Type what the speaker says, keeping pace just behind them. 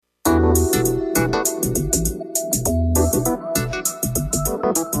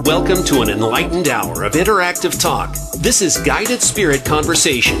Welcome to an enlightened hour of interactive talk. This is Guided Spirit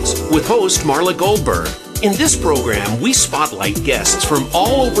Conversations with host Marla Goldberg. In this program, we spotlight guests from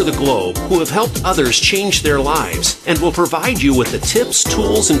all over the globe who have helped others change their lives and will provide you with the tips,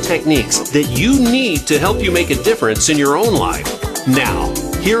 tools, and techniques that you need to help you make a difference in your own life. Now,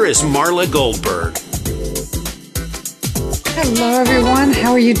 here is Marla Goldberg. Hello, everyone.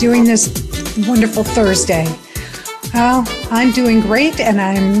 How are you doing this wonderful Thursday? Well, I'm doing great, and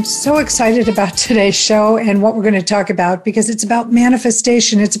I'm so excited about today's show and what we're going to talk about because it's about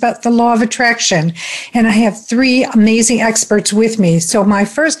manifestation. It's about the law of attraction, and I have three amazing experts with me. So my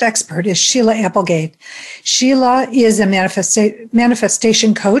first expert is Sheila Applegate. Sheila is a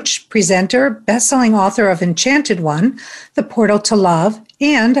manifestation coach, presenter, best-selling author of Enchanted One, The Portal to Love,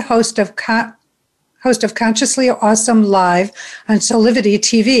 and host of Consciously Awesome Live on Solivity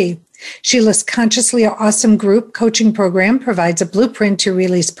TV. Sheila's Consciously Awesome group coaching program provides a blueprint to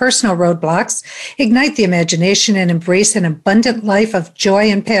release personal roadblocks, ignite the imagination, and embrace an abundant life of joy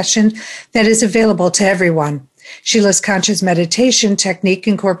and passion that is available to everyone. Sheila's conscious meditation technique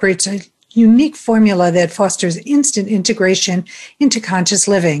incorporates a unique formula that fosters instant integration into conscious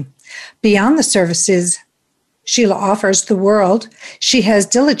living. Beyond the services Sheila offers the world, she has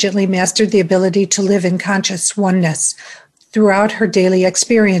diligently mastered the ability to live in conscious oneness throughout her daily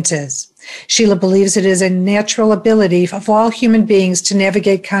experiences. Sheila believes it is a natural ability of all human beings to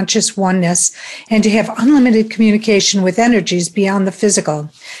navigate conscious oneness and to have unlimited communication with energies beyond the physical.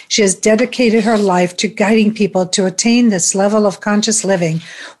 She has dedicated her life to guiding people to attain this level of conscious living.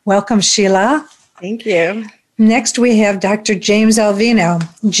 Welcome, Sheila. Thank you. Next, we have Dr. James Alvino.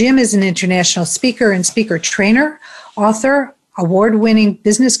 Jim is an international speaker and speaker trainer, author, award-winning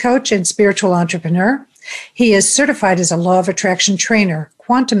business coach, and spiritual entrepreneur. He is certified as a law of attraction trainer,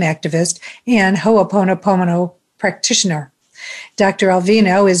 quantum activist, and Ho'oponopono practitioner. Dr.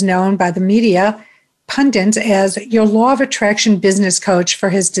 Alvino is known by the media pundits as your law of attraction business coach for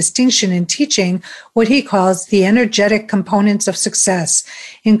his distinction in teaching what he calls the energetic components of success,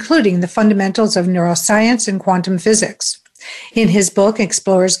 including the fundamentals of neuroscience and quantum physics. In his book,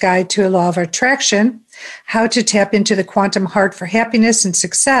 Explorer's Guide to a Law of Attraction, How to Tap into the Quantum Heart for Happiness and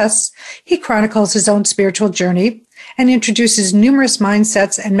Success, he chronicles his own spiritual journey and introduces numerous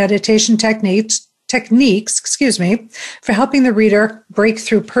mindsets and meditation techniques, for helping the reader break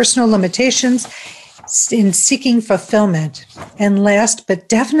through personal limitations in seeking fulfillment. And last, but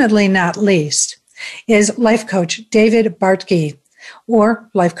definitely not least, is life coach David Bartky, or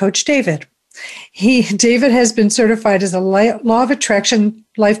Life Coach David. David has been certified as a law of attraction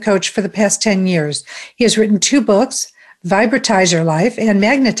life coach for the past 10 years. He has written 2 books, Vibratize Your Life and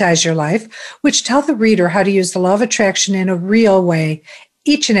Magnetize Your Life, which tell the reader how to use the law of attraction in a real way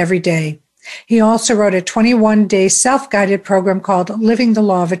each and every day. He also wrote a 21-day self-guided program called Living the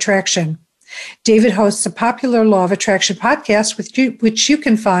Law of Attraction. David hosts a popular Law of Attraction podcast, which you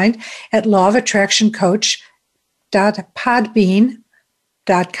can find at lawofattractioncoach.podbean.com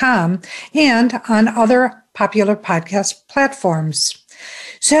and on other popular podcast platforms.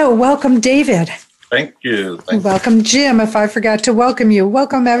 So welcome, David. Thank you. Welcome, Jim. If I forgot to welcome you,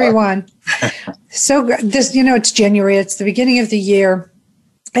 welcome everyone. So this, it's January, it's the beginning of the year,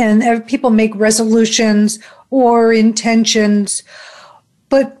 and people make resolutions or intentions,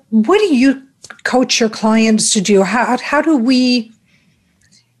 but what do you coach your clients to do? How do we,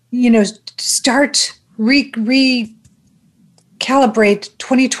 start recalibrate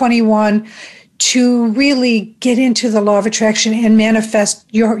 2021 to really get into the law of attraction and manifest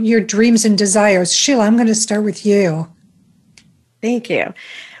your dreams and desires? Sheila, I'm going to start with you. Thank you.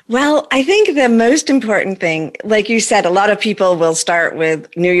 Well, I think the most important thing, like you said, a lot of people will start with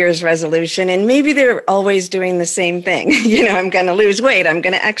New Year's resolution, and maybe they're always doing the same thing. I'm going to lose weight, I'm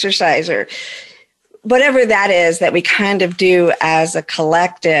going to exercise, or whatever that is that we kind of do as a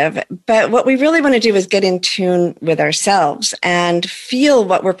collective. But what we really want to do is get in tune with ourselves and feel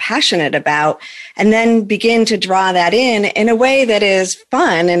what we're passionate about, and then begin to draw that in a way that is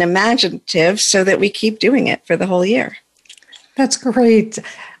fun and imaginative so that we keep doing it for the whole year. That's great.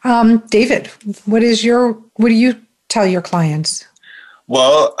 David, what do you tell your clients?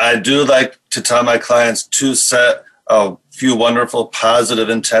 Well, I do like to tell my clients to set a few wonderful positive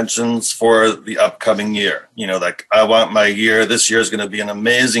intentions for the upcoming year. Like I want this year is going to be an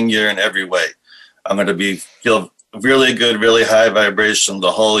amazing year in every way. I'm going to feel really good, really high vibration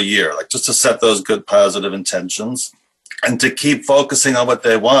the whole year. Like just to set those good positive intentions and to keep focusing on what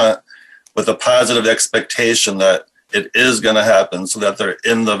they want with a positive expectation that it is going to happen so that they're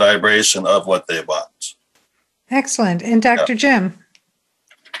in the vibration of what they want. Excellent. And Dr. Jim?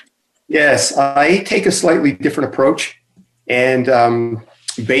 Yes, I take a slightly different approach. And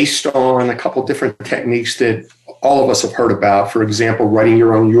based on a couple different techniques that all of us have heard about. For example, writing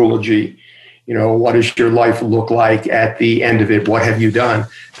your own eulogy. What does your life look like at the end of it? What have you done?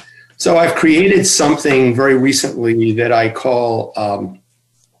 So I've created something very recently that I call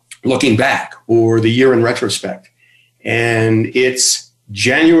Looking Back, or the Year in Retrospect. And it's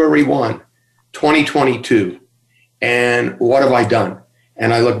January 1, 2022. And what have I done?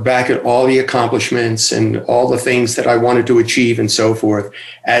 And I look back at all the accomplishments and all the things that I wanted to achieve and so forth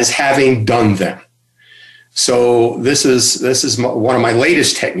as having done them. So this is one of my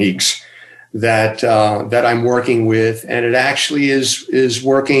latest techniques that I'm working with, and it actually is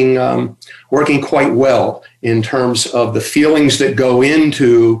working quite well in terms of the feelings that go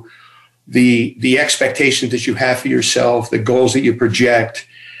into the expectations that you have for yourself, the goals that you project,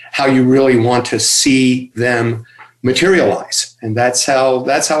 how you really want to see them materialize. And that's how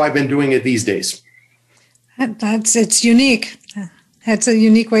I've been doing it these days. It's unique. That's a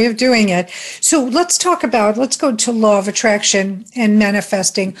unique way of doing it. So let's go to law of attraction and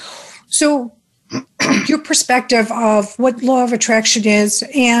manifesting. So your perspective of what law of attraction is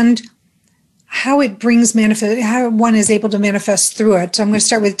and how it brings how one is able to manifest through it. So I'm going to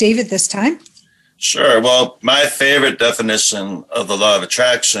start with David this time. Sure. Well, my favorite definition of the law of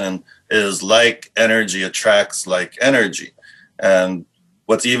attraction is like energy attracts like energy. And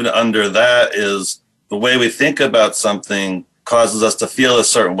what's even under that is the way we think about something causes us to feel a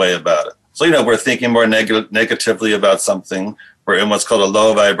certain way about it. So, we're thinking more negatively about something. We're in what's called a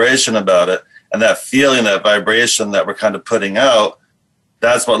low vibration about it. And that feeling, that vibration that we're kind of putting out,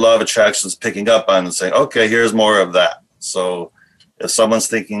 that's what law of attraction is picking up on and saying, okay, here's more of that. So if someone's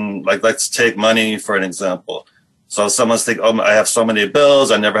thinking, like, let's take money for an example. So if someone's thinking, oh, I have so many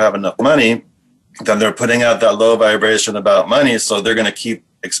bills, I never have enough money, then they're putting out that low vibration about money. So they're going to keep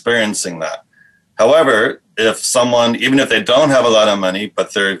experiencing that. However, if someone, even if they don't have a lot of money,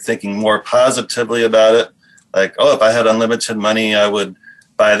 but they're thinking more positively about it, like, oh, if I had unlimited money, I would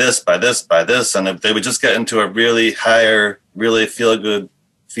buy this, buy this, buy this. And if they would just get into a really higher, really feel good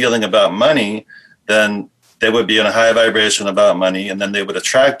feeling about money, then they would be in a high vibration about money, and then they would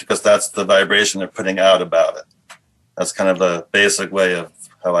attract because that's the vibration they're putting out about it. That's kind of the basic way of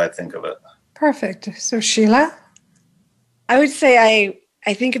how I think of it. Perfect. So Sheila? I would say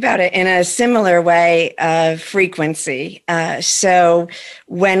I think about it in a similar way of frequency. So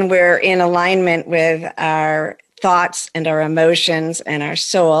when we're in alignment with our thoughts and our emotions and our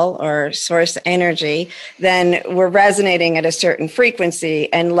soul or source energy, then we're resonating at a certain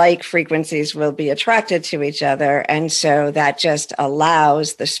frequency, and like frequencies will be attracted to each other. And so that just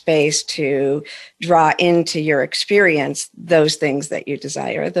allows the space to draw into your experience those things that you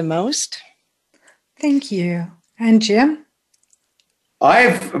desire the most. Thank you. And Jim?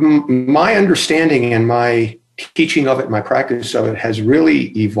 My understanding and my teaching of it, my practice of it has really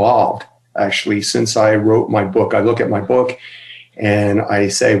evolved. Actually, since I wrote my book, I look at my book and I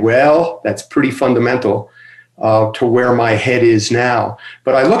say, well, that's pretty fundamental to where my head is now.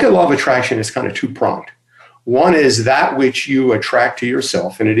 But I look at law of attraction as kind of two-pronged. One is that which you attract to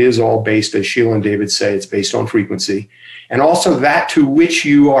yourself, and it is all based, as Sheila and David say, it's based on frequency. And also that to which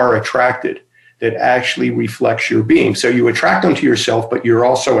you are attracted that actually reflects your being. So you attract them to yourself, but you're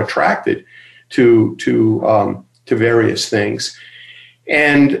also attracted to various things.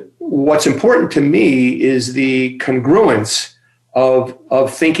 And what's important to me is the congruence of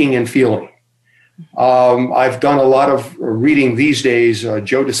thinking and feeling. I've done a lot of reading these days,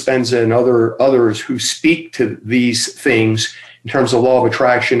 Joe Dispenza and others who speak to these things in terms of law of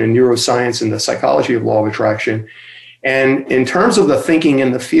attraction and neuroscience and the psychology of law of attraction. And in terms of the thinking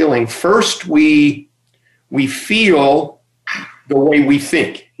and the feeling, first we feel the way we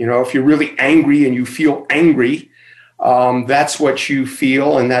think. If you're really angry and you feel angry, that's what you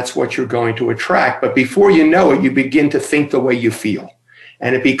feel and that's what you're going to attract. But before you know it, you begin to think the way you feel.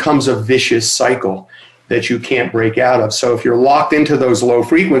 And it becomes a vicious cycle that you can't break out of. So if you're locked into those low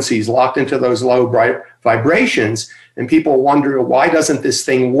frequencies, locked into those low vibrations, and people wonder, why doesn't this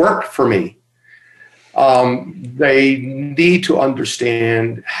thing work for me? They need to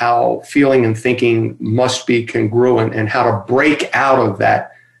understand how feeling and thinking must be congruent and how to break out of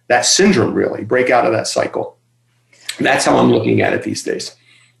that syndrome, really, break out of that cycle. That's how I'm looking at it these days.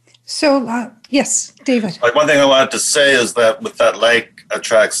 So, yes, David. Like, one thing I wanted to say is that with that like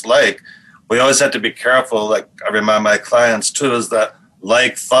attracts like, we always have to be careful. Like I remind my clients too, is that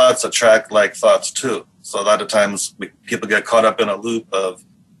like thoughts attract like thoughts too. So a lot of times people get caught up in a loop of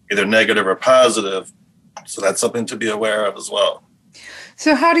either negative or positive. So that's something to be aware of as well.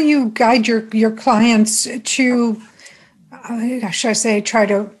 So how do you guide your clients to, should I say, try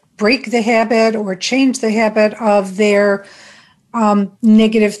to break the habit or change the habit of their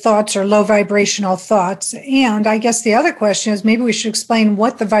negative thoughts or low vibrational thoughts. And I guess the other question is maybe we should explain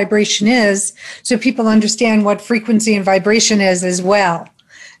what the vibration is so people understand what frequency and vibration is as well.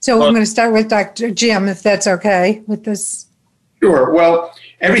 So I'm going to start with Dr. Jim, if that's okay with this. Sure. Well,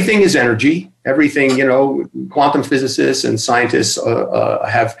 everything is energy. Everything, quantum physicists and scientists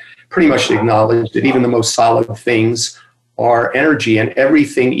have pretty much acknowledged that even the most solid things are energy, and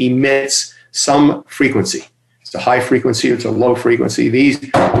everything emits some frequency. It's a high frequency, it's a low frequency.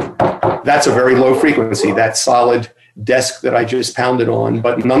 That's a very low frequency, that solid desk that I just pounded on,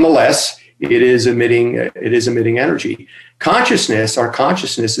 but nonetheless, it is emitting energy. Our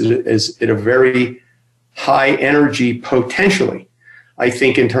consciousness is at a very high energy potentially. I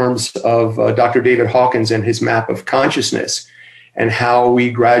think in terms of Dr. David Hawkins and his map of consciousness and how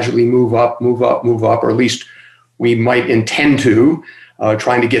we gradually move up, or at least we might intend to,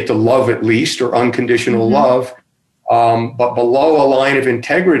 trying to get to love at least, or unconditional love. But below a line of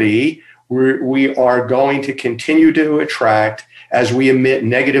integrity, we are going to continue to attract as we emit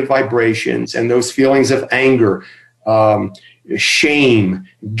negative vibrations and those feelings of anger, shame,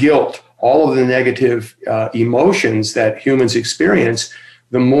 guilt, all of the negative emotions that humans experience.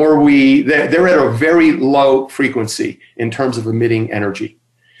 The more they're at a very low frequency in terms of emitting energy.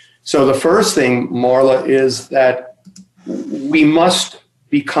 So the first thing, Marla, is that we must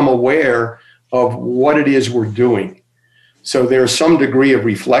become aware of what it is we're doing. So there's some degree of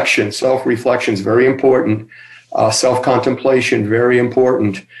reflection. Self-reflection is very important. Self-contemplation, very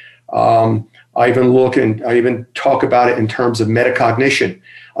important. I even talk about it in terms of metacognition,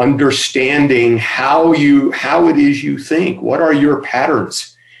 understanding how it is you think. What are your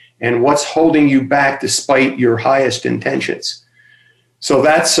patterns, and what's holding you back despite your highest intentions? So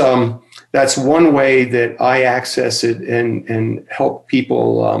that's one way that I access it and help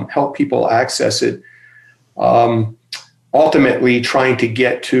people access it. Ultimately, trying to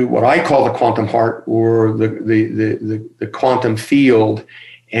get to what I call the quantum heart, or the quantum field,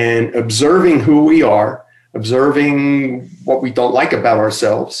 and observing who we are, observing what we don't like about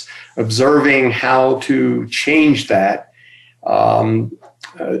ourselves, observing how to change that, a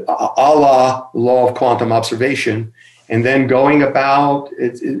la law of quantum observation, and then going about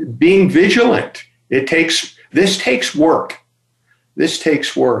being vigilant. This takes work.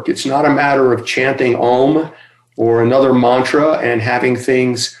 It's not a matter of chanting Om or another mantra and having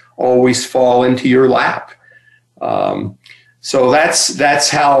things always fall into your lap. So that's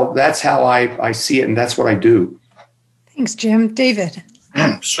how I see it, and that's what I do. Thanks, Jim. David.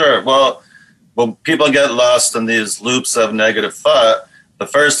 Sure. Well, when people get lost in these loops of negative thought, the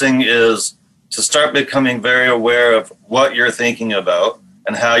first thing is to start becoming very aware of what you're thinking about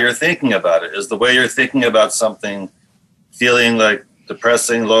and how you're thinking about it. Is the way you're thinking about something feeling like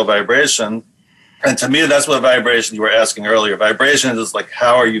depressing, low vibration? And to me, that's what vibration, you were asking earlier. Vibration is like,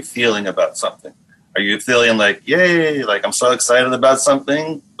 how are you feeling about something? Are you feeling like, yay, like I'm so excited about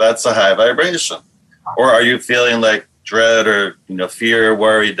something? That's a high vibration. Or are you feeling like dread or fear,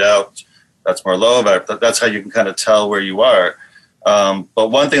 worry, doubt? That's more low vibration. That's how you can kind of tell where you are.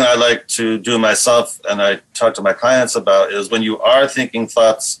 But one thing I like to do myself, and I talk to my clients about, is when you are thinking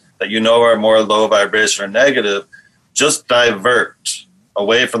thoughts that you know are more low vibration or negative, just divert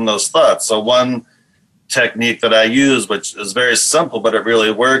away from those thoughts. So one technique that I use, which is very simple, but it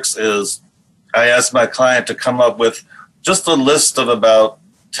really works, is I ask my client to come up with just a list of about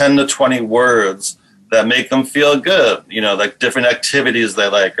 10 to 20 words that make them feel good, like different activities they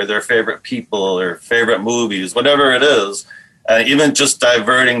like, or their favorite people, or favorite movies, whatever it is. And even just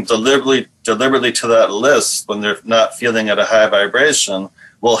diverting deliberately to that list when they're not feeling at a high vibration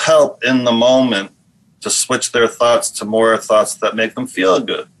will help in the moment to switch their thoughts to more thoughts that make them feel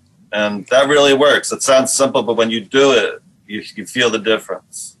good. And that really works. It sounds simple, but when you do it, you feel the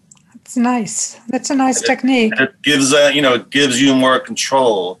difference. That's nice. That's a nice technique. It gives it gives you more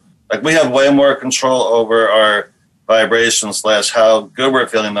control. Like we have way more control over our vibration / how good we're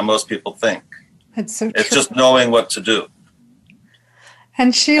feeling than most people think. That's so true. It's just knowing what to do.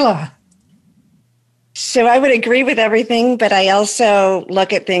 And Sheila. So I would agree with everything, but I also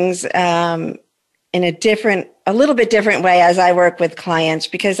look at things in a little bit different way as I work with clients,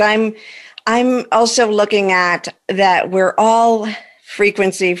 because I'm also looking at that we're all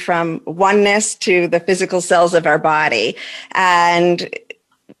frequency from oneness to the physical cells of our body, and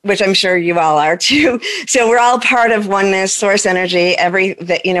which I'm sure you all are too. So we're all part of oneness, source energy,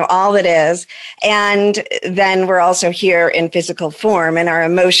 all that is. And then we're also here in physical form, and our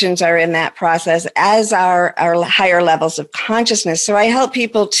emotions are in that process, as are our higher levels of consciousness. So I help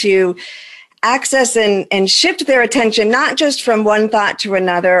people to access and shift their attention, not just from one thought to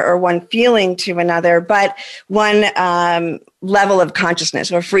another or one feeling to another, but one level of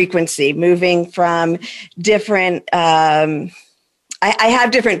consciousness or frequency, moving from different, I have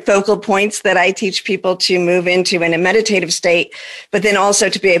different focal points that I teach people to move into in a meditative state, but then also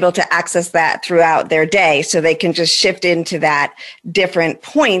to be able to access that throughout their day so they can just shift into that different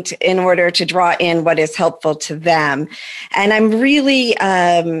point in order to draw in what is helpful to them. And I'm really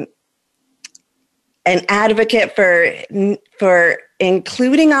an advocate for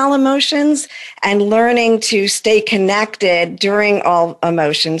including all emotions and learning to stay connected during all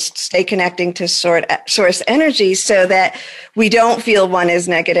emotions, stay connecting to source energy so that we don't feel one is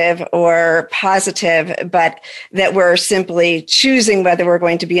negative or positive, but that we're simply choosing whether we're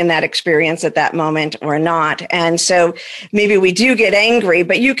going to be in that experience at that moment or not. And so maybe we do get angry,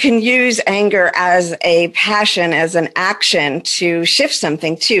 but you can use anger as a passion, as an action to shift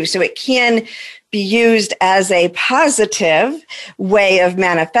something too. So it can be used as a positive way of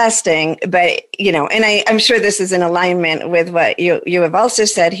manifesting, but, and I'm sure this is in alignment with what you have also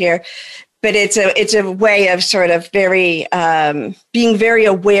said here, but it's a way of sort of being very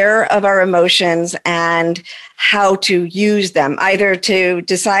aware of our emotions and how to use them, either to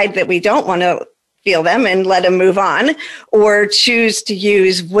decide that we don't want to feel them and let them move on, or choose to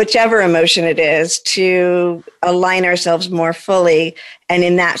use whichever emotion it is to align ourselves more fully, and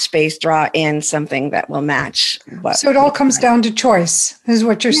in that space draw in something that will match. So it all comes down to choice, is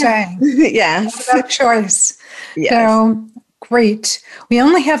what you're saying. Yes. It's about choice. Yes. So great. We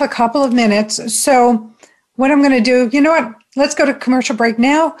only have a couple of minutes. So what I'm going to do, you know what? Let's go to commercial break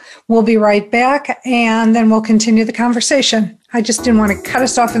now. We'll be right back, and then we'll continue the conversation. I just didn't want to cut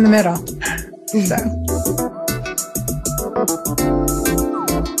us off in the middle. So.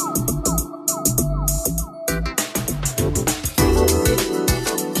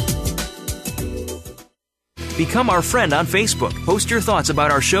 Become our friend on Facebook. Post your thoughts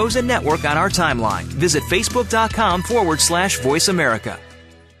about our shows and network on our timeline. Visit facebook.com/Voice America.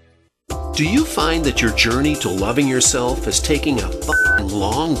 Do you find that your journey to loving yourself is taking a fucking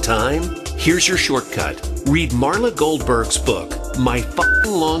long time? Here's your shortcut. Read Marla Goldberg's book, My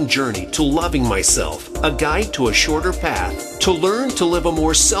Fucking Long Journey to Loving Myself, a guide to a shorter path to learn to live a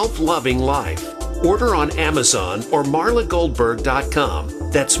more self-loving life. Order on Amazon or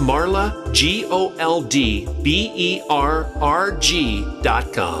marlagoldberg.com. That's Marla,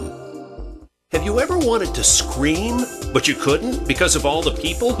 Goldberg.com. Have you ever wanted to scream, but you couldn't because of all the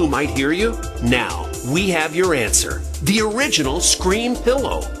people who might hear you? Now, we have your answer. The original Scream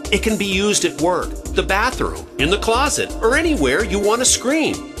Pillow. It can be used at work, the bathroom, in the closet, or anywhere you want to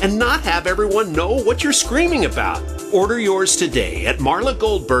scream and not have everyone know what you're screaming about. Order yours today at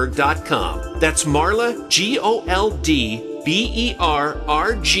marlagoldberg.com. That's Marla,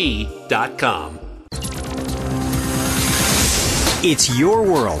 Goldberg.com. It's your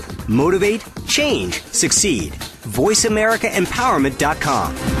world. Motivate, change, succeed.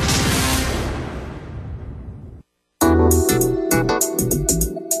 VoiceAmericaEmpowerment.com.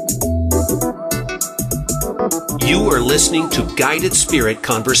 You are listening to Guided Spirit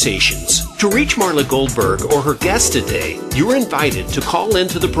Conversations. To reach Marla Goldberg or her guest today, you're invited to call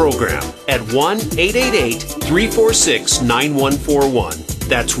into the program at 1-888-346-9141.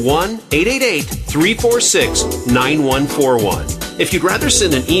 That's 1-888-346-9141. If you'd rather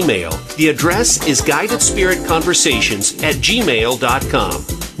send an email, the address is guidedspiritconversations@gmail.com.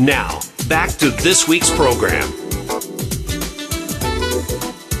 Now, back to this week's program.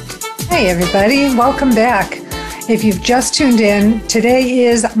 Hey, everybody. Welcome back. If you've just tuned in, today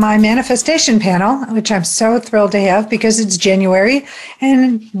is my manifestation panel, which I'm so thrilled to have because it's January,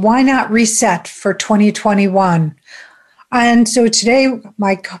 and why not reset for 2021? And so today,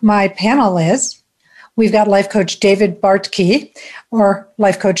 my panel is, we've got Life Coach David Bartky, or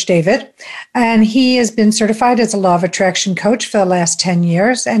Life Coach David, and he has been certified as a Law of Attraction coach for the last 10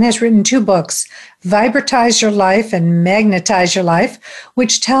 years and has written 2 books, Vibratize Your Life and Magnetize Your Life,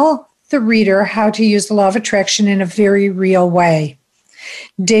 which tell the reader how to use the Law of Attraction in a very real way.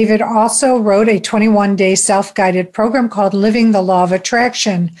 David also wrote a 21-day self-guided program called Living the Law of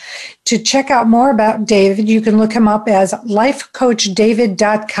Attraction. To check out more about David, you can look him up as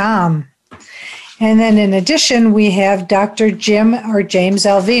lifecoachdavid.com. And then in addition, we have Dr. Jim or James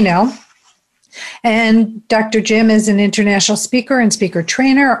Alvino. And Dr. Jim is an international speaker and speaker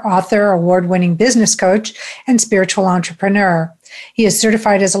trainer, author, award-winning business coach, and spiritual entrepreneur. He is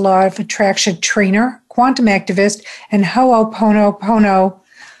certified as a Law of Attraction trainer, quantum activist, and Ho'oponopono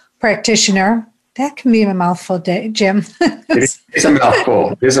practitioner. That can be a mouthful, Jim. It's a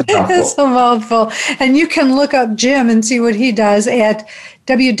mouthful. It's a mouthful. It's a mouthful. And you can look up Jim and see what he does at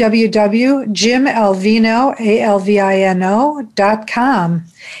www.jimalvino.com.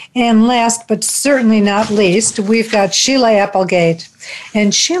 And last but certainly not least, we've got Sheila Applegate.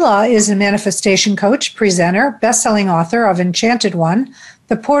 And Sheila is a manifestation coach, presenter, best-selling author of Enchanted One,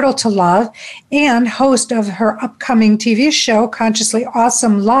 The Portal to Love, and host of her upcoming TV show, Consciously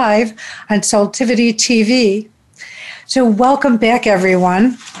Awesome Live on Soultivity TV. So welcome back,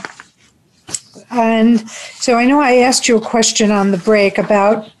 everyone. And so I know I asked you a question on the break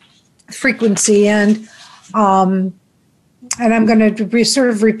about frequency, and I'm going to sort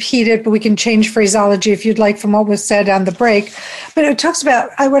of repeat it, but we can change phraseology if you'd like from what was said on the break. But it talks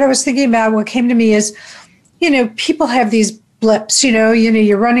about, what I was thinking about, what came to me is, people have these blips,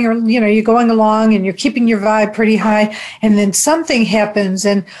 you're running, or, you're going along and you're keeping your vibe pretty high, and then something happens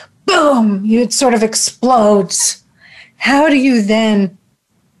and boom, it sort of explodes. How do you then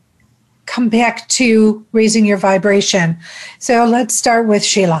come back to raising your vibration? So let's start with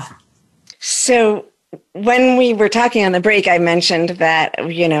Sheila. So when we were talking on the break, I mentioned that,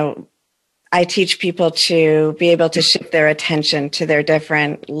 I teach people to be able to shift their attention to their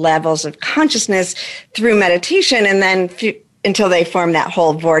different levels of consciousness through meditation, and then until they form that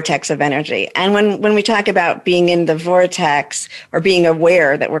whole vortex of energy. And when we talk about being in the vortex, or being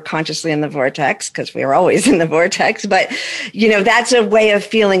aware that we're consciously in the vortex, because we are always in the vortex, but, that's a way of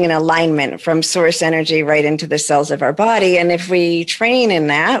feeling an alignment from source energy right into the cells of our body. And if we train in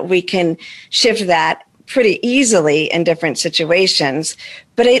that, we can shift that pretty easily in different situations.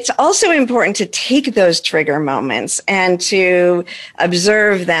 But it's also important to take those trigger moments and to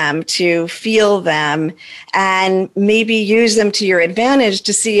observe them, to feel them, and maybe use them to your advantage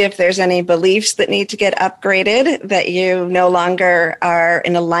to see if there's any beliefs that need to get upgraded that you no longer are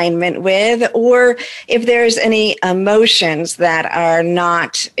in alignment with, or if there's any emotions that are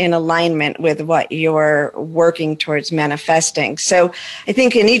not in alignment with what you're working towards manifesting. So I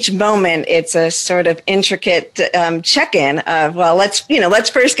think in each moment, it's a sort of intricate check-in of, well, let's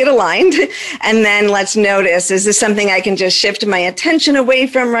first get aligned, and then let's notice, is this something I can just shift my attention away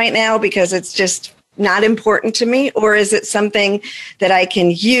from right now because it's just not important to me, or is it something that I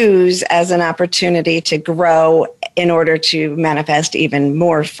can use as an opportunity to grow in order to manifest even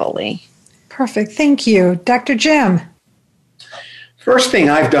more fully? Perfect. Thank you. Dr. Jim. First thing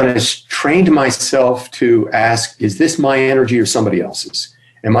I've done is trained myself to ask, is this my energy or somebody else's?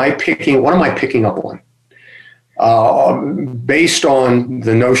 What am I picking up on? Based on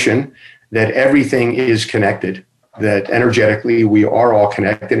the notion that everything is connected, that energetically we are all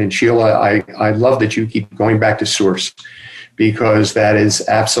connected. And Sheila, I love that you keep going back to source, because that is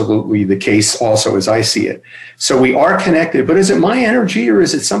absolutely the case also as I see it. So we are connected, but is it my energy or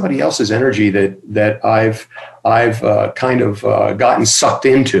is it somebody else's energy that I've kind of gotten sucked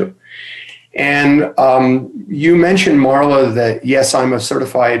into? And you mentioned, Marla, that yes, I'm a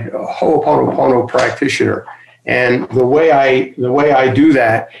certified Ho'oponopono practitioner. And the way I do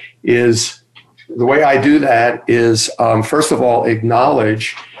that is first of all,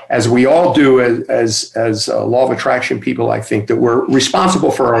 acknowledge, as we all do as law of attraction people, I think, that we're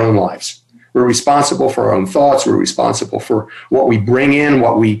responsible for our own lives. We're responsible for our own thoughts. We're responsible for what we bring in,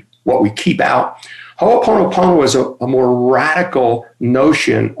 what we keep out. Ho'oponopono is a more radical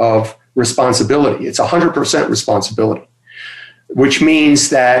notion of responsibility. It's 100% responsibility, which means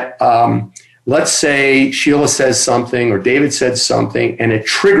that let's say Sheila says something or David said something and it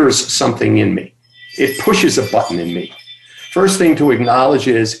triggers something in me. It pushes a button in me. First thing to acknowledge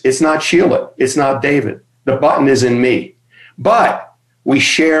is it's not Sheila, it's not David. The button is in me. But we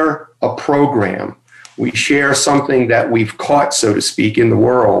share a program. We share something that we've caught, so to speak, in the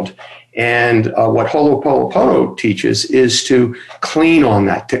world. And what Ho'oponopono teaches is to clean on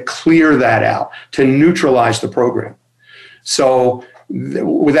that, to clear that out, to neutralize the program. So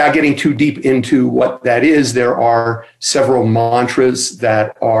without getting too deep into what that is, there are several mantras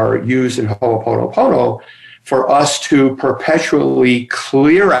that are used in Ho'oponopono for us to perpetually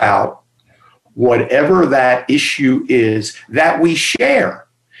clear out whatever that issue is that we share.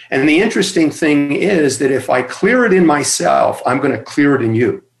 And the interesting thing is that if I clear it in myself, I'm going to clear it in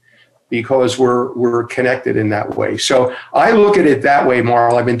you, because we're connected in that way. So I look at it that way,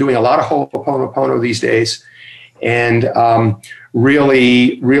 Marla. I've been doing a lot of Ho'oponopono these days, and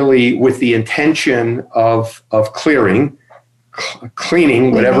really with the intention of cleaning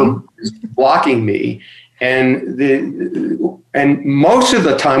whatever is blocking me. And most of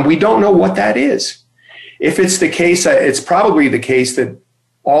the time, we don't know what that is. If it's the case, it's probably the case that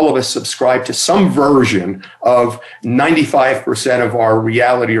all of us subscribe to some version of 95% of our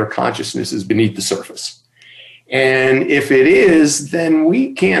reality or consciousness is beneath the surface. And if it is, then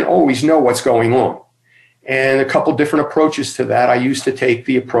we can't always know what's going on. and a couple different approaches to that. I used to take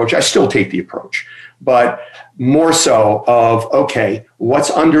the approach, I still take the approach, but more so of, okay, what's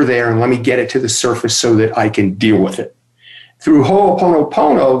under there, and let me get it to the surface so that I can deal with it. Through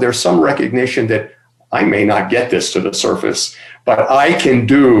Ho'oponopono, there's some recognition that I may not get this to the surface, but I can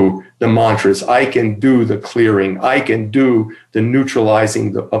do the mantras, I can do the clearing, I can do the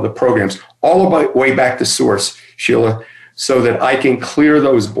neutralizing of the programs, all the way back to source, Sheila, so that I can clear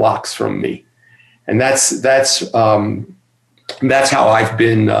those blocks from me. And that's how I've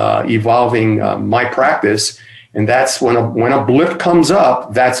been evolving my practice. And that's when a blip comes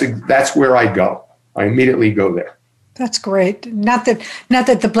up, that's where I go. I immediately go there. That's great. Not that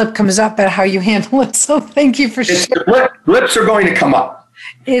the blip comes up, but how you handle it. So thank you for sharing. Blips are going to come up.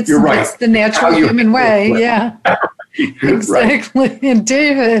 You're right. It's the natural human way. Yeah. Exactly. Right. And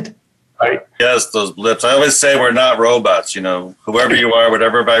David. Right. Yes, those blips. I always say we're not robots. Whoever you are,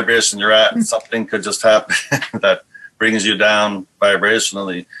 whatever vibration you're at, something could just happen that brings you down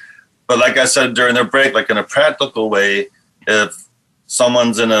vibrationally. But like I said during the break, like in a practical way, if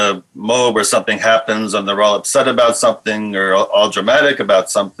someone's in a mode where something happens and they're all upset about something or all dramatic about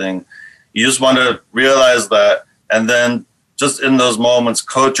something, you just want to realize that, and then just in those moments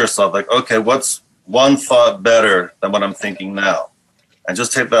coach yourself, like, okay, what's one thought better than what I'm thinking now? And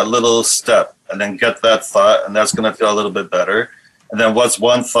just take that little step and then get that thought, and that's going to feel a little bit better. And then what's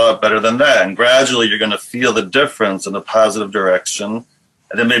one thought better than that? And gradually you're going to feel the difference in a positive direction.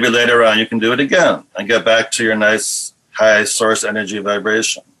 And then maybe later on you can do it again and get back to your nice high source energy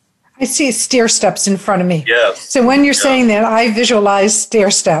vibration. I see stair steps in front of me. Yes. So when you're saying that, I visualize stair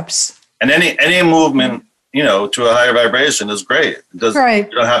steps. And any movement, to a higher vibration is great. Right.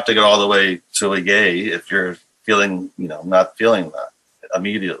 You don't have to go all the way to a yay if you're feeling, not feeling that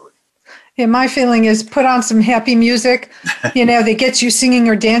immediately. Yeah, my feeling is put on some happy music, that gets you singing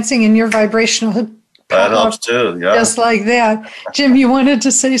or dancing, and your vibrational that helps too. Yeah. Just like that. Jim, you wanted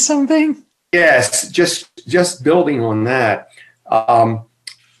to say something? Yes, just building on that.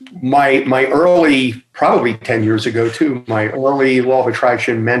 My early, probably 10 years ago too, my early law of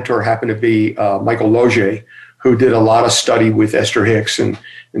attraction mentor happened to be Michael Loge, who did a lot of study with Esther Hicks and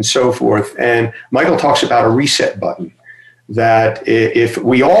so forth. And Michael talks about a reset button, that if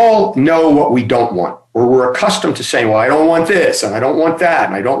we all know what we don't want, or we're accustomed to saying, well, I don't want this, and I don't want that,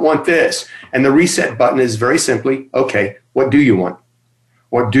 and I don't want this. And the reset button is very simply, okay, what do you want?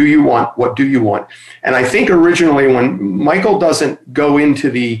 What do you want? What do you want? And I think originally when Michael doesn't go into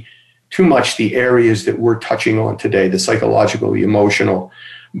too much the areas that we're touching on today, the psychological, the emotional,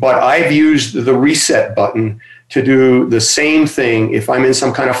 but I've used the reset button to do the same thing if I'm in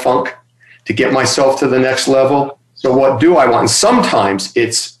some kind of funk, to get myself to the next level. So what do I want? And sometimes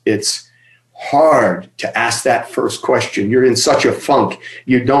it's hard to ask that first question. You're in such a funk,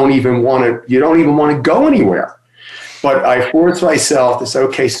 you don't even want to go anywhere. But I force myself to say,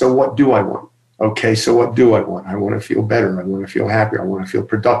 okay, so what do I want? Okay, so what do I want? I want to feel better. I want to feel happier. I want to feel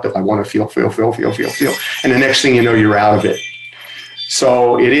productive. I want to feel. And the next thing you know, you're out of it.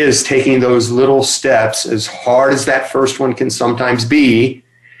 So it is taking those little steps, as hard as that first one can sometimes be,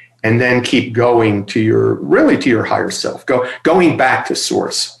 and then keep going to your higher self, going back to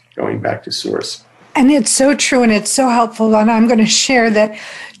source. And it's so true, and it's so helpful. And I'm going to share that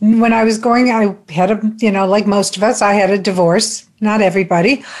when I was I had like most of us, I had a divorce, not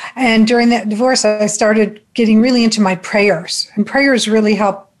everybody. And during that divorce, I started getting really into my prayers. And prayers really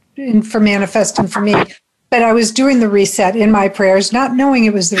help for manifesting for me. But I was doing the reset in my prayers, not knowing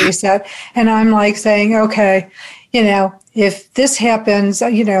it was the reset. And I'm like saying, okay, if this happens,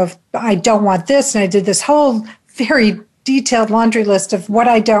 if I don't want this. And I did this whole very detailed laundry list of what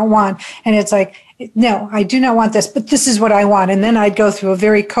I don't want. And it's like, no, I do not want this, but this is what I want. And then I'd go through a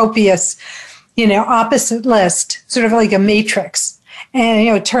very copious, opposite list, sort of like a matrix,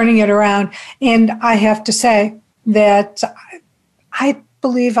 and, turning it around. And I have to say that I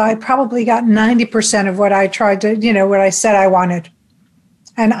believe I probably got 90% of what I tried to, what I said I wanted.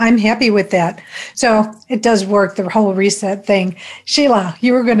 And I'm happy with that. So it does work, the whole reset thing. Sheila,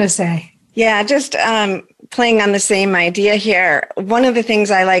 you were going to say. Yeah, just playing on the same idea here. One of the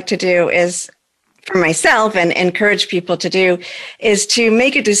things I like to do is, for myself and encourage people to do, is to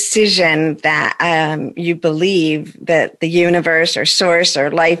make a decision that you believe that the universe or source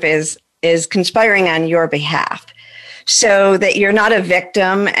or life is conspiring on your behalf, so that you're not a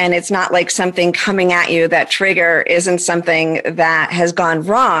victim and it's not like something coming at you. That trigger isn't something that has gone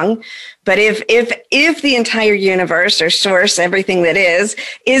wrong. But if the entire universe or source, everything that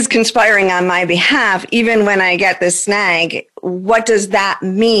is conspiring on my behalf, even when I get this snag, what does that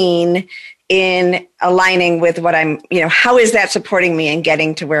mean in aligning with what how is that supporting me in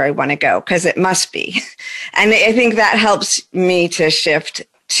getting to where I want to go? Because it must be. And I think that helps me to shift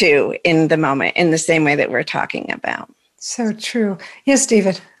too in the moment in the same way that we're talking about. So true. Yes,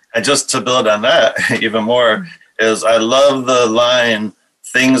 David. And just to build on that even more is I love the line,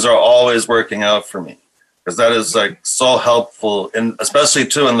 things are always working out for me. Because that is like so helpful, and especially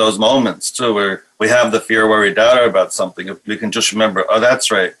too in those moments too where we have the fear, where we doubt about something. If we can just remember, oh, that's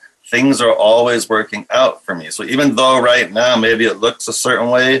right, things are always working out for me. So even though right now maybe it looks a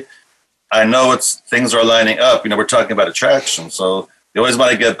certain way, I know things are lining up. We're talking about attraction, so you always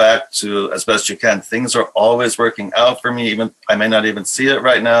want to get back to, as best you can, things are always working out for me. Even I may not even see it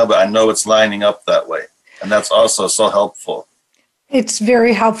right now, but I know it's lining up that way, and that's also so helpful. It's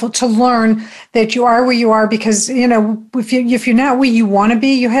very helpful to learn that you are where you are, because, if you're not where you want to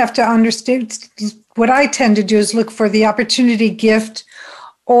be, you have to understand. What I tend to do is look for the opportunity, gift,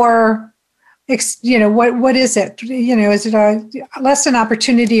 or, what is it? Is it a lesson,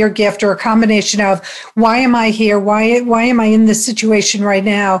 opportunity, or gift, or a combination of why am I here? Why am I in this situation right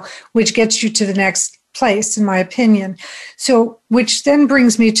now, which gets you to the next place, in my opinion. So, which then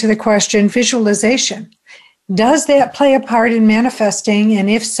brings me to the question, visualization. Does that play a part in manifesting? And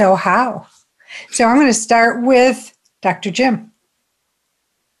if so, how? So I'm going to start with Dr. Jim.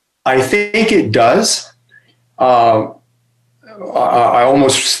 I think it does. I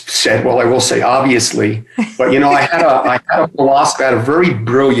almost said, well, I will say obviously, but I had a philosopher, I had a very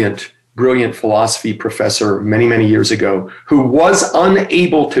brilliant philosophy professor many years ago who was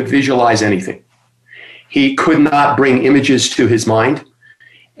unable to visualize anything. He could not bring images to his mind.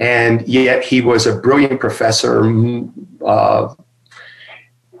 And yet he was a brilliant professor,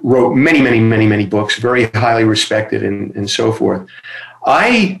 wrote many books, very highly respected and so forth.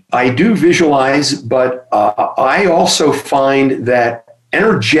 I do visualize, but I also find that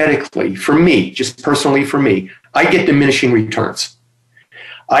energetically, for me, just personally for me, I get diminishing returns.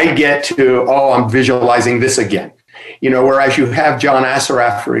 I get to, I'm visualizing this again. Whereas you have John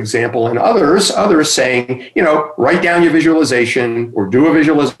Assaraf, for example, and others saying, write down your visualization or do a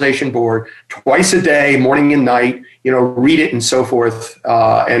visualization board twice a day, morning and night, read it and so forth,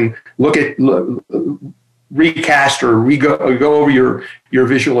 and recast or go over your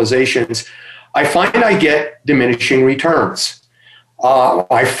visualizations. I find I get diminishing returns.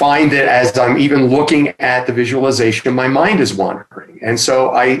 I find that as I'm even looking at the visualization, my mind is wandering. And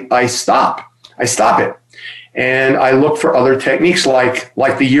so I stop it. And I look for other techniques like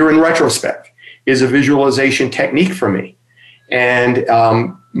the year in retrospect is a visualization technique for me. And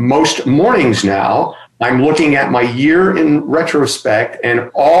most mornings now, I'm looking at my year in retrospect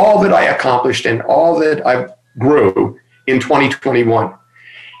and all that I accomplished and all that I grew in 2021.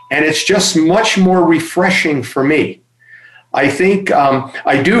 And it's just much more refreshing for me. I think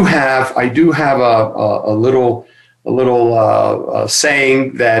I do have a little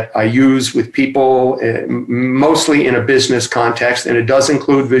saying that I use with people, mostly in a business context, and it does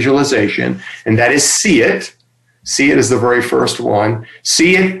include visualization, and that is see it. See it is the very first one.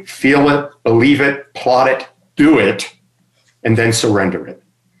 See it, feel it, believe it, plot it, do it, and then surrender it.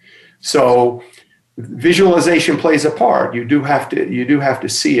 So visualization plays a part. You do have to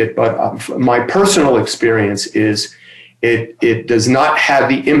see it, but my personal experience is it does not have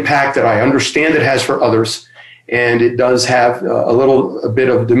the impact that I understand it has for others. And it does have a bit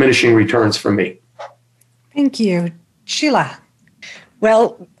of diminishing returns for me. Thank you. Sheila.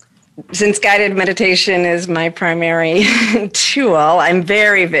 Well, since guided meditation is my primary tool, I'm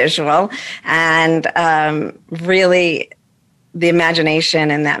very visual, and really the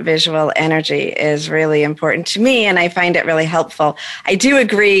imagination and that visual energy is really important to me, and I find it really helpful. I do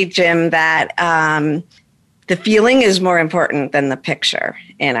agree, Jim, that the feeling is more important than the picture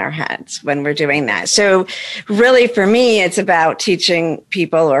in our heads when we're doing that. So really for me, it's about teaching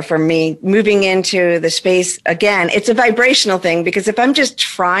people, or for me, moving into the space. Again, it's a vibrational thing, because if I'm just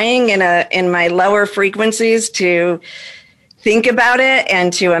trying in my lower frequencies to think about it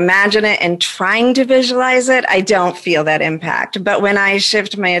and to imagine it and trying to visualize it, I don't feel that impact. But when I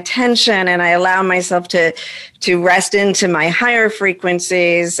shift my attention and I allow myself to rest into my higher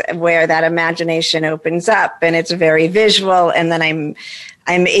frequencies, where that imagination opens up and it's very visual, and then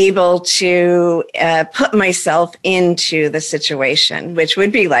I'm able to put myself into the situation, which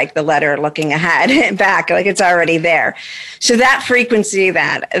would be like the letter looking ahead and back, like it's already there. So that frequency,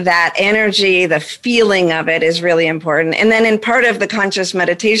 that energy, the feeling of it is really important. And then in part of the conscious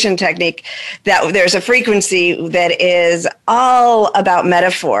meditation technique, that there's a frequency that is all about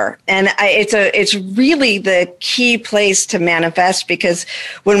metaphor. And it's really the key place to manifest, because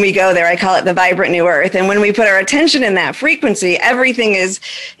when we go there, I call it the vibrant new earth. And when we put our attention in that frequency, everything is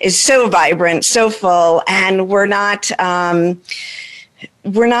so vibrant, so full, and we're not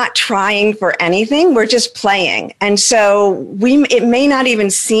trying for anything. We're just playing. And so it may not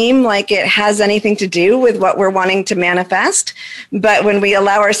even seem like it has anything to do with what we're wanting to manifest. But when we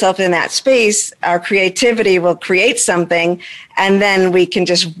allow ourselves in that space, our creativity will create something, and then we can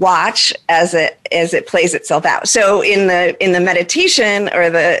just watch as it plays itself out. So in the meditation or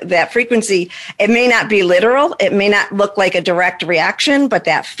that frequency, it may not be literal. It may not look like a direct reaction, but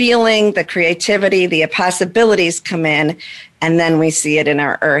that feeling, the creativity, the possibilities come in. And then we see it in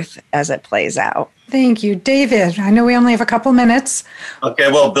our earth as it plays out. Thank you. David, I know we only have a couple minutes.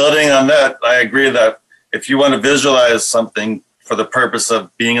 Okay, well, building on that, I agree that if you want to visualize something for the purpose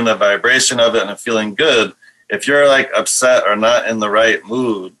of being in the vibration of it and feeling good, if you're like upset or not in the right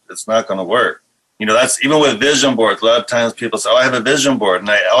mood, it's not going to work. That's even with vision boards. A lot of times people say, I have a vision board.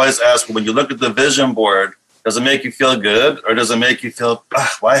 And I always ask, when you look at the vision board, does it make you feel good? Or does it make you feel,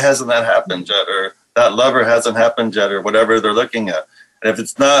 why hasn't that happened yet? Or that lover hasn't happened yet, or whatever they're looking at. And if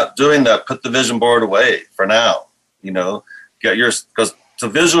it's not doing that, put the vision board away for now. Because to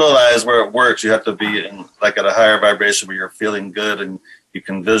visualize where it works, you have to be in like at a higher vibration where you're feeling good and you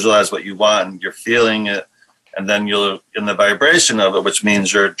can visualize what you want and you're feeling it, and then you're in the vibration of it, which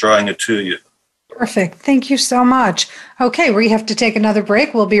means you're drawing it to you. Perfect. Thank you so much. Okay, we have to take another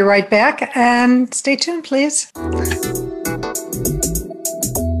break. We'll be right back, and stay tuned, please.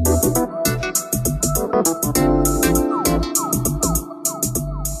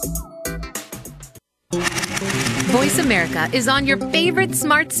 Voice America is on your favorite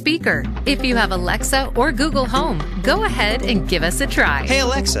smart speaker. If you have Alexa or Google Home, go ahead and give us a try. Hey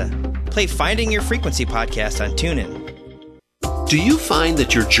Alexa, play Finding Your Frequency podcast on TuneIn. Do you find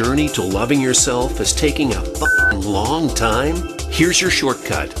that your journey to loving yourself is taking a long time? Here's your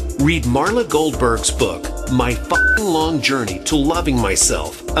shortcut. Read Marla Goldberg's book, My Long Journey to Loving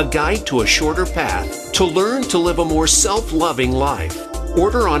Myself, a guide to a shorter path to learn to live a more self-loving life.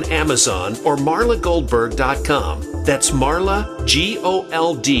 Order on Amazon or marlagoldberg.com. That's Marla,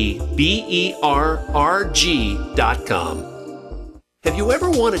 Goldberg.com. Have you ever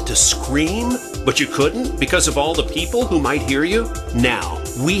wanted to scream, but you couldn't because of all the people who might hear you? Now,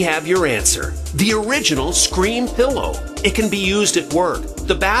 we have your answer. The original Scream Pillow. It can be used at work,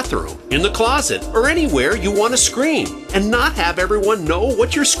 the bathroom, in the closet, or anywhere you want to scream and not have everyone know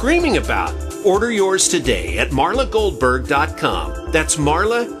what you're screaming about. Order yours today at marlagoldberg.com. That's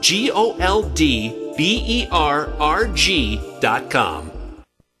Marla, Goldberg.com.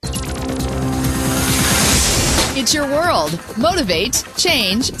 It's your world. Motivate,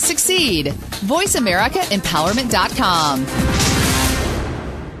 change, succeed. VoiceAmericaEmpowerment.com.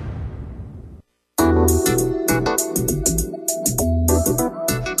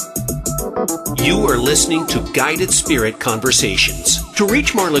 You are listening to Guided Spirit Conversations. To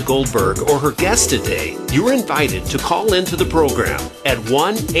reach Marla Goldberg or her guest today, you're invited to call into the program at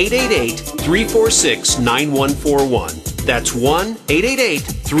 1-888-346-9141. That's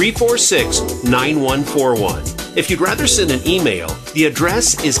 1-888-346-9141. If you'd rather send an email, the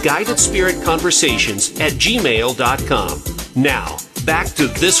address is guidedspiritconversations@gmail.com. Now, back to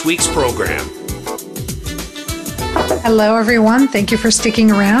this week's program. Hello, everyone. Thank you for sticking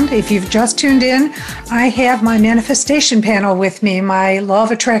around. If you've just tuned in, I have my manifestation panel with me, my law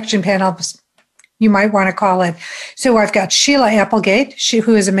of attraction panel, you might want to call it. So I've got Sheila Applegate,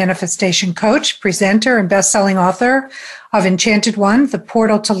 who is a manifestation coach, presenter, and best-selling author of Enchanted One, The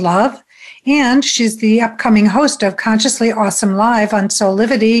Portal to Love. And she's the upcoming host of Consciously Awesome Live on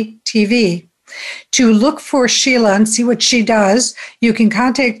Soulivity TV. To look for Sheila and see what she does, you can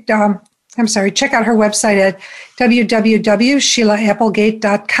check out her website at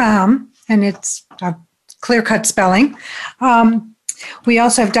www.sheilaapplegate.com, and it's a clear-cut spelling. We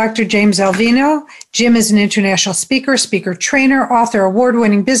also have Dr. James Alvino. Jim is an international speaker, trainer, author,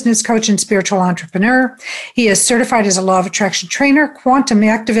 award-winning business coach, and spiritual entrepreneur. He is certified as a law of attraction trainer, quantum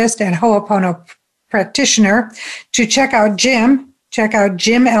activist, and Ho'opono practitioner. To check out Jim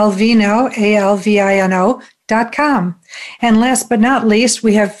Alvino, ALVINO.com. And last but not least,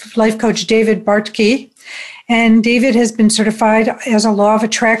 we have life coach David Bartky. And David has been certified as a law of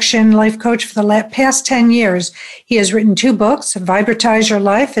attraction life coach for the past 10 years. He has written 2 books, Vibratize Your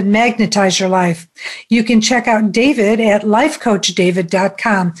Life and Magnetize Your Life. You can check out David at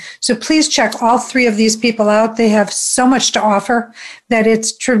lifecoachdavid.com. So please check all 3 of these people out. They have so much to offer that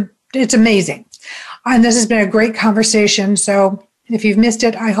it's amazing. And this has been a great conversation. So if you've missed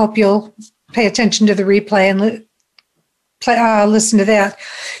it, I hope you'll pay attention to the replay and listen to that.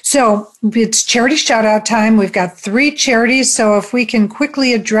 So it's charity shout out time. We've got 3 charities. So if we can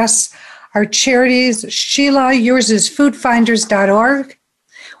quickly address our charities. Sheila, yours is foodfinders.org.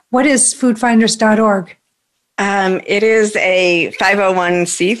 What is foodfinders.org? It is a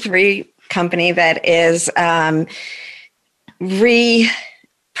 501c3 company that is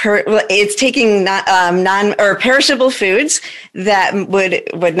it's taking non or perishable foods that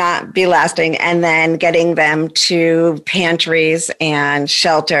would not be lasting and then getting them to pantries and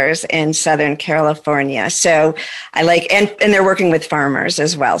shelters in Southern California. So I like, and they're working with farmers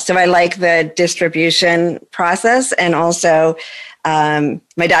as well. So I like the distribution process. And also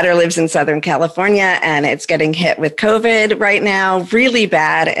my daughter lives in Southern California and it's getting hit with COVID right now, really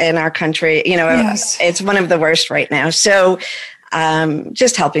bad in our country. You know, yes. It's one of the worst right now. So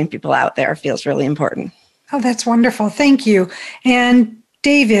just helping people out there feels really important. Oh, that's wonderful. Thank you. And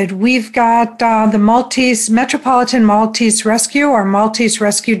David, we've got the Metropolitan Maltese Rescue or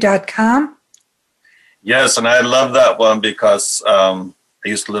MalteseRescue.com. Yes, and I love that one because I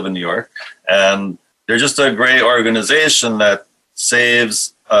used to live in New York, and they're just a great organization that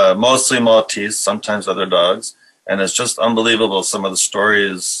saves mostly Maltese, sometimes other dogs, and it's just unbelievable some of the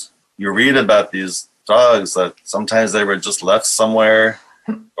stories you read about these dogs that sometimes they were just left somewhere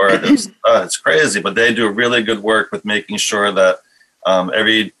or it's crazy, but they do really good work with making sure that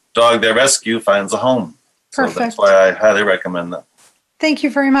every dog they rescue finds a home. Perfect. So that's why I highly recommend that. Thank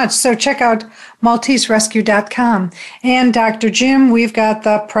you very much. So check out MalteseRescue.com. And Dr. Jim, we've got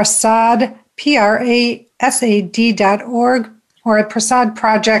the Prasad, PRASAD.org or a Prasad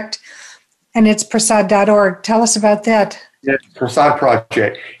Project, and it's prasad.org. Tell us about that. Yes, Prasad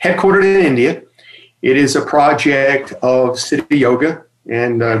Project, headquartered in India. It is a project of Siddha Yoga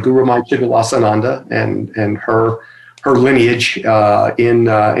and Guru Mai Chidvilasananda and her lineage in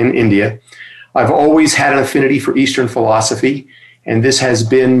India. I've always had an affinity for Eastern philosophy, and this has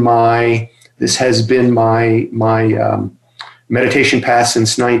been my meditation path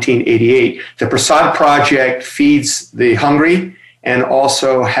since 1988. The Prasad Project feeds the hungry and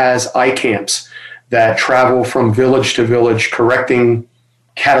also has eye camps that travel from village to village, correcting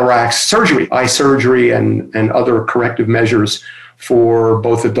cataracts, surgery, eye surgery, and other corrective measures for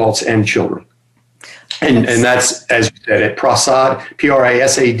both adults and children. And that's, as you said, at Prasad,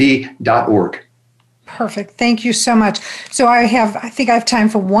 PRASAD.org. Perfect. Thank you so much. So I think I have time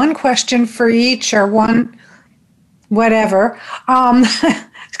for one question for each or one whatever,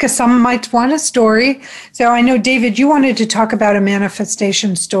 because some might want a story. So I know, David, you wanted to talk about a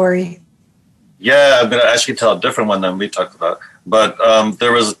manifestation story. Yeah, I'm going to actually tell a different one than we talked about. But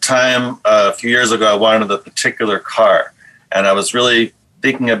there was a time a few years ago I wanted a particular car, and I was really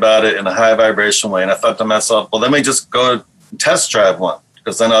thinking about it in a high vibration way. And I thought to myself, well, let me just go test drive one,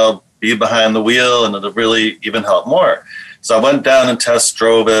 because then I'll be behind the wheel and it'll really even help more. So I went down and test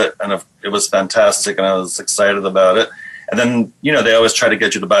drove it, and it was fantastic, and I was excited about it. And then, you know, they always try to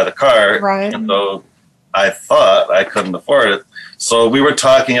get you to buy the car. Right. And so I thought I couldn't afford it. So we were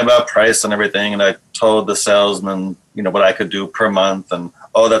talking about price and everything, and I told the salesman, you know, what I could do per month, and,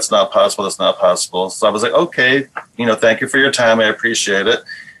 oh, that's not possible, that's not possible. So I was like, okay, you know, thank you for your time, I appreciate it.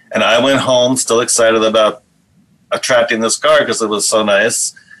 And I went home still excited about attracting this car because it was so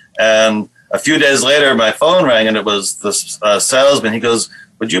nice. And a few days later, my phone rang, and it was this salesman. He goes,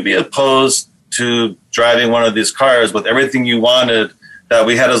 would you be opposed to driving one of these cars with everything you wanted that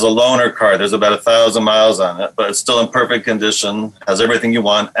we had as a loaner car? There's about 1,000 miles on it, but it's still in perfect condition, has everything you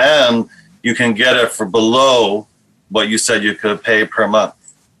want, and you can get it for below what you said you could pay per month.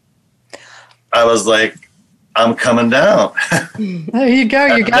 I was like, I'm coming down. There you go.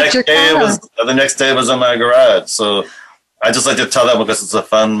 You got your car. The next day it was in my garage. So I just like to tell that because it's a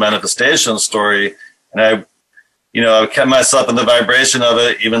fun manifestation story. And I kept myself in the vibration of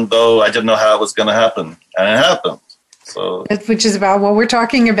it, even though I didn't know how it was going to happen. And it happened. So, which is about what we're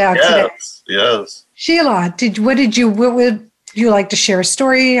talking about today. Yes. Sheila, what would you like to share a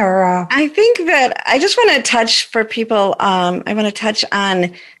story or? I think that I just want to touch for people. I want to touch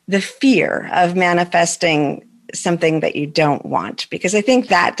on the fear of manifesting something that you don't want, because I think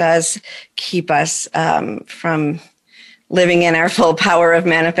that does keep us from living in our full power of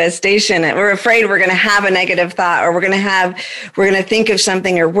manifestation. And we're afraid we're going to have a negative thought, or we're going to think of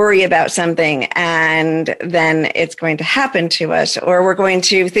something or worry about something, and then it's going to happen to us, or we're going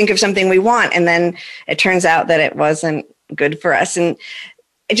to think of something we want, and then it turns out that it wasn't good for us. And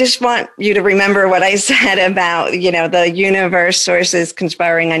I just want you to remember what I said about, the universe, sources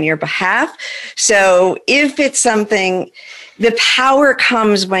conspiring on your behalf. So if it's something The power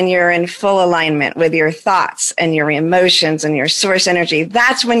comes when you're in full alignment with your thoughts and your emotions and your source energy.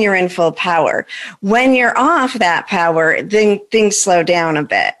 That's when you're in full power. When you're off that power, then things slow down a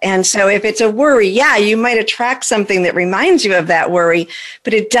bit. And so if it's a worry, yeah, you might attract something that reminds you of that worry,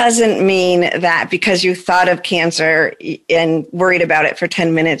 but it doesn't mean that because you thought of cancer and worried about it for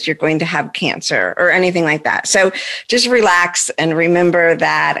 10 minutes, you're going to have cancer or anything like that. So just relax and remember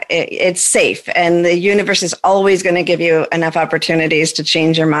that it's safe, and the universe is always going to give you enough opportunities to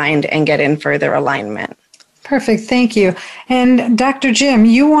change your mind and get in further alignment. Perfect. Thank you. And Dr. Jim,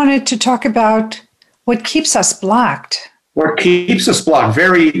 you wanted to talk about what keeps us blocked. What keeps us blocked?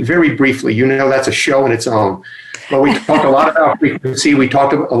 Very, very briefly. That's a show in its own. But we talked a lot about frequency. We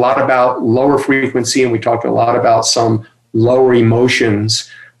talked a lot about lower frequency, and we talked a lot about some lower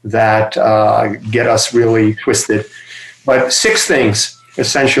emotions that get us really twisted. But 6 things,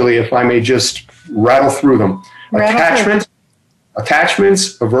 essentially, if I may just rattle through them.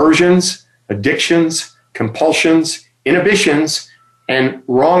 Attachments, aversions, addictions, compulsions, inhibitions, and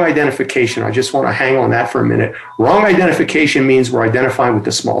wrong identification. I just want to hang on that for a minute. Wrong identification means we're identifying with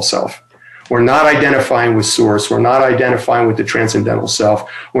the small self. We're not identifying with source. We're not identifying with the transcendental self.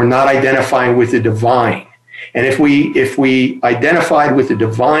 We're not identifying with the divine. And if we identified with the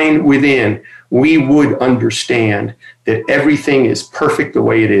divine within, we would understand that everything is perfect the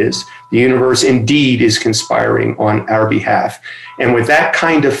way it is. The universe indeed is conspiring on our behalf. And with that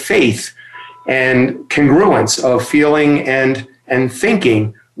kind of faith and congruence of feeling and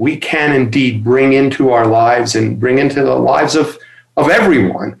thinking, we can indeed bring into our lives and bring into the lives of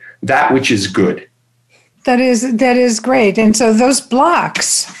everyone that which is good. That is great. And so those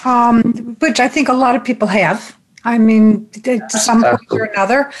blocks, which I think a lot of people have, I mean, to some point or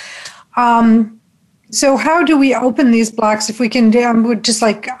another. So how do we open these blocks? If we can, just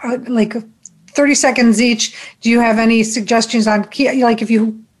like 30 seconds each, do you have any suggestions on, like if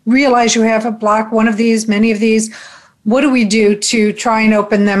you realize you have a block, one of these, many of these, what do we do to try and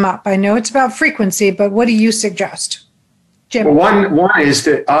open them up? I know it's about frequency, but what do you suggest? Jim? Well, one is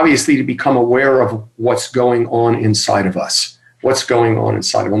to become aware of what's going on inside of us. What's going on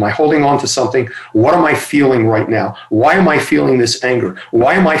inside of? Am I holding on to something? What am I feeling right now? Why am I feeling this anger?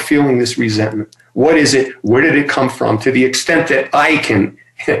 Why am I feeling this resentment? What is it? Where did it come from? To the extent that I can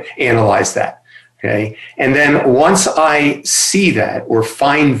analyze that. Okay. And then once I see that or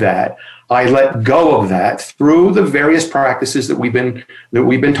find that, I let go of that through the various practices that we've been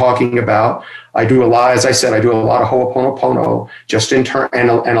talking about. I do a lot, as I said, I do a lot of Ho'oponopono, just in turn, and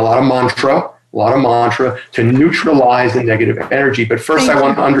a lot of mantra to neutralize the negative energy. But first, I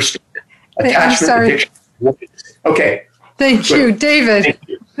want to understand attachment, addiction. Okay. Thank you, David. Thank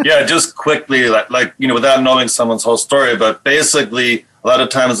you. Yeah, just quickly, without knowing someone's whole story, but basically, a lot of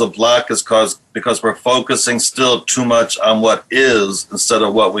times the block is caused because we're focusing still too much on what is instead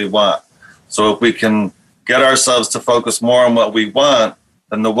of what we want. So if we can get ourselves to focus more on what we want,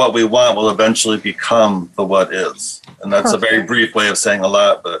 then the what we want will eventually become the what is. And that's perfect. A very brief way of saying a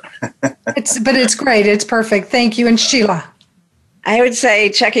lot, but it's great. It's perfect. Thank you. And Sheila? I would say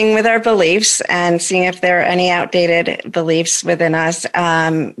checking with our beliefs and seeing if there are any outdated beliefs within us,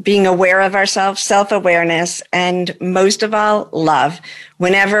 being aware of ourselves, self-awareness, and most of all, love.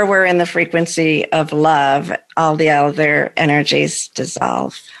 Whenever we're in the frequency of love, all the other energies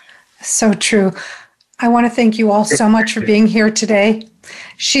dissolve. So true. I want to thank you all so much for being here today.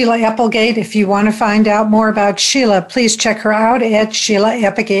 Sheila Applegate, if you want to find out more about Sheila, please check her out at Sheila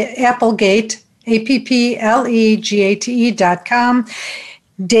Applegate, AppleGate.com.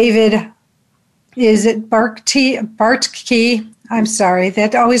 David, is it Bartky? I'm sorry,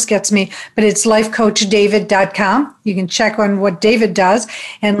 that always gets me, but it's lifecoachdavid.com. You can check on what David does.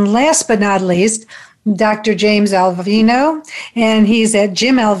 And last but not least, Dr. James Alvino, and he's at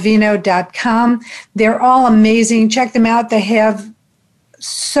jimalvino.com. They're all amazing. Check them out. They have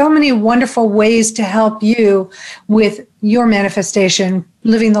so many wonderful ways to help you with your manifestation,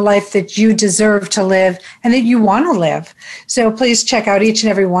 living the life that you deserve to live and that you want to live. So please check out each and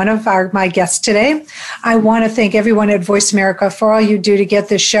every one of my guests today. I want to thank everyone at Voice America for all you do to get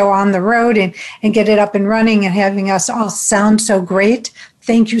this show on the road and get it up and running and having us all sound so great.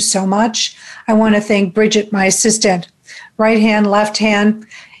 Thank you so much. I want to thank Bridget, my assistant. Right hand, left hand.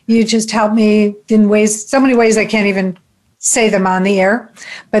 You just help me in so many ways I can't even say them on the air,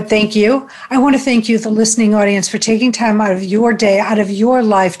 but thank you. I want to thank you, the listening audience, for taking time out of your day, out of your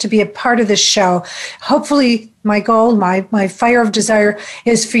life to be a part of this show. Hopefully, my goal, my fire of desire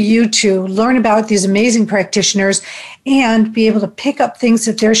is for you to learn about these amazing practitioners and be able to pick up things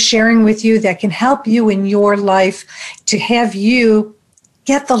that they're sharing with you that can help you in your life to have you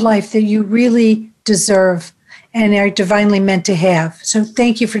get the life that you really deserve and are divinely meant to have. So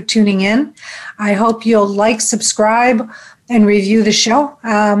thank you for tuning in. I hope you'll like, subscribe, and review the show.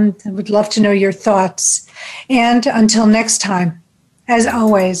 I would love to know your thoughts. And until next time, as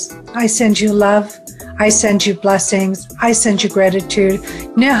always, I send you love. I send you blessings. I send you gratitude.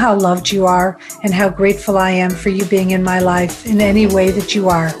 Know how loved you are and how grateful I am for you being in my life in any way that you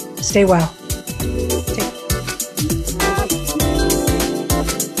are. Stay well.